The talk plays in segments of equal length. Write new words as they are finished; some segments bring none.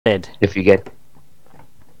If you get...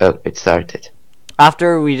 Oh, it started.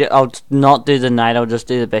 After I'll not do the knight, I'll just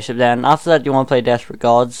do the bishop then. After that, you want to play Desperate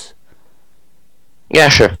Gods? Yeah,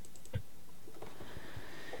 sure.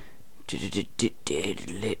 Look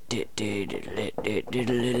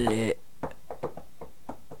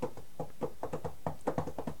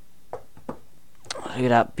at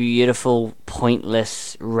that beautiful,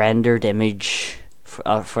 pointless, rendered image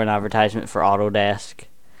for an advertisement for Autodesk.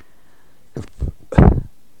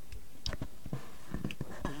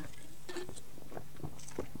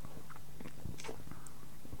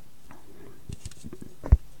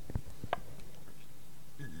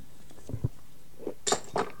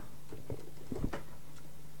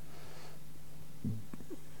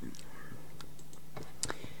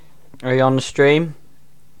 Are you on the stream?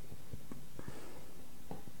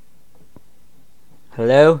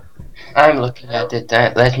 Hello? I'm looking at it.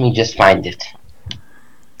 Let me just find it.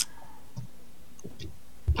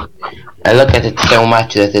 I look at it so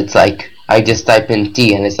much that it's like I just type in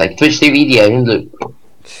T and it's like Twitch TV and look.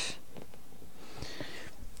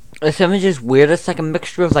 This image is weird. It's like a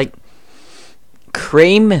mixture of like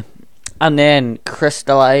cream and then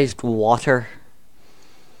crystallized water.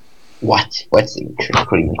 What? What's the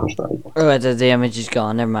cream crystal? Oh, the image is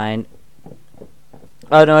gone. Never mind.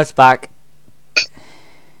 Oh no, it's back.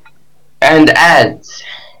 And ads.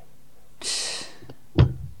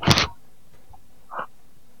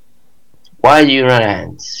 Why do you run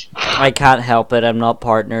ads? I can't help it. I'm not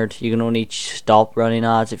partnered. You can only stop running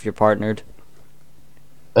ads if you're partnered.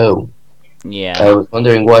 Oh. Yeah. I was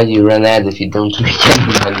wondering why do you run ads if you don't make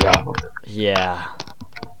any money off of it. Yeah.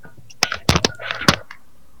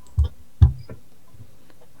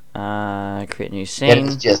 Create new scene.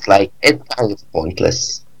 It's just like, it's kind of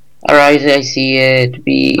pointless. Alright, I see it.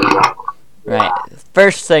 Right.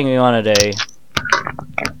 First thing we want to do,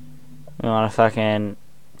 we want to fucking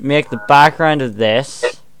make the background of this.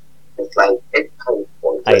 It's like, it's kind of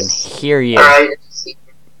pointless. I can hear you.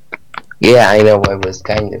 Yeah, I know. I was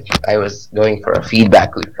going for a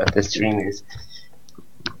feedback loop, but the stream is.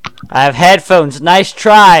 I have headphones. Nice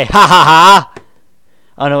try. Ha ha ha.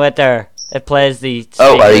 Oh no, wait there. It plays the.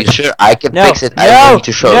 Oh, are you sure? I can fix it. I'm going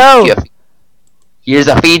to show you. Here's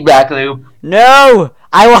a feedback loop. No,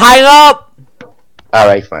 I will hang up. All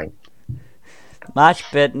right, fine. Match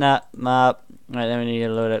bitmap map. Right, then we need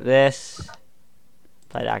to load up this.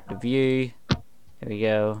 Apply to active view. Here we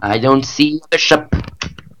go. I don't see bishop.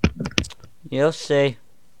 You'll see.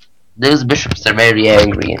 Those bishops are very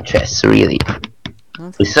angry in chess, really.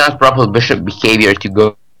 It's not proper bishop behavior to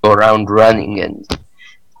go around running and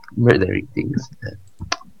murdering things.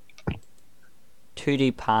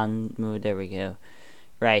 2D pan mode, there we go.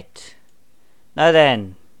 Right. Now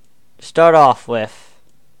then, to start off with,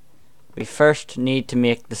 we first need to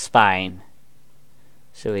make the spine.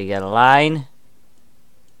 So we get a line,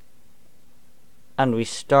 and we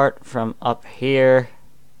start from up here,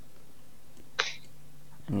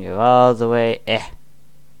 and go all the way,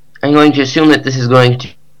 I'm going to assume that this is going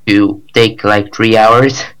to take like 3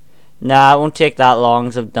 hours. Nah, it won't take that long,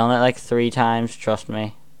 because I've done it like 3 times, trust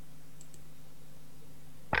me.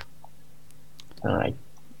 Alright.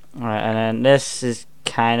 Alright, and then this is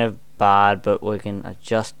kind of bad, but we can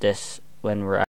adjust this when we're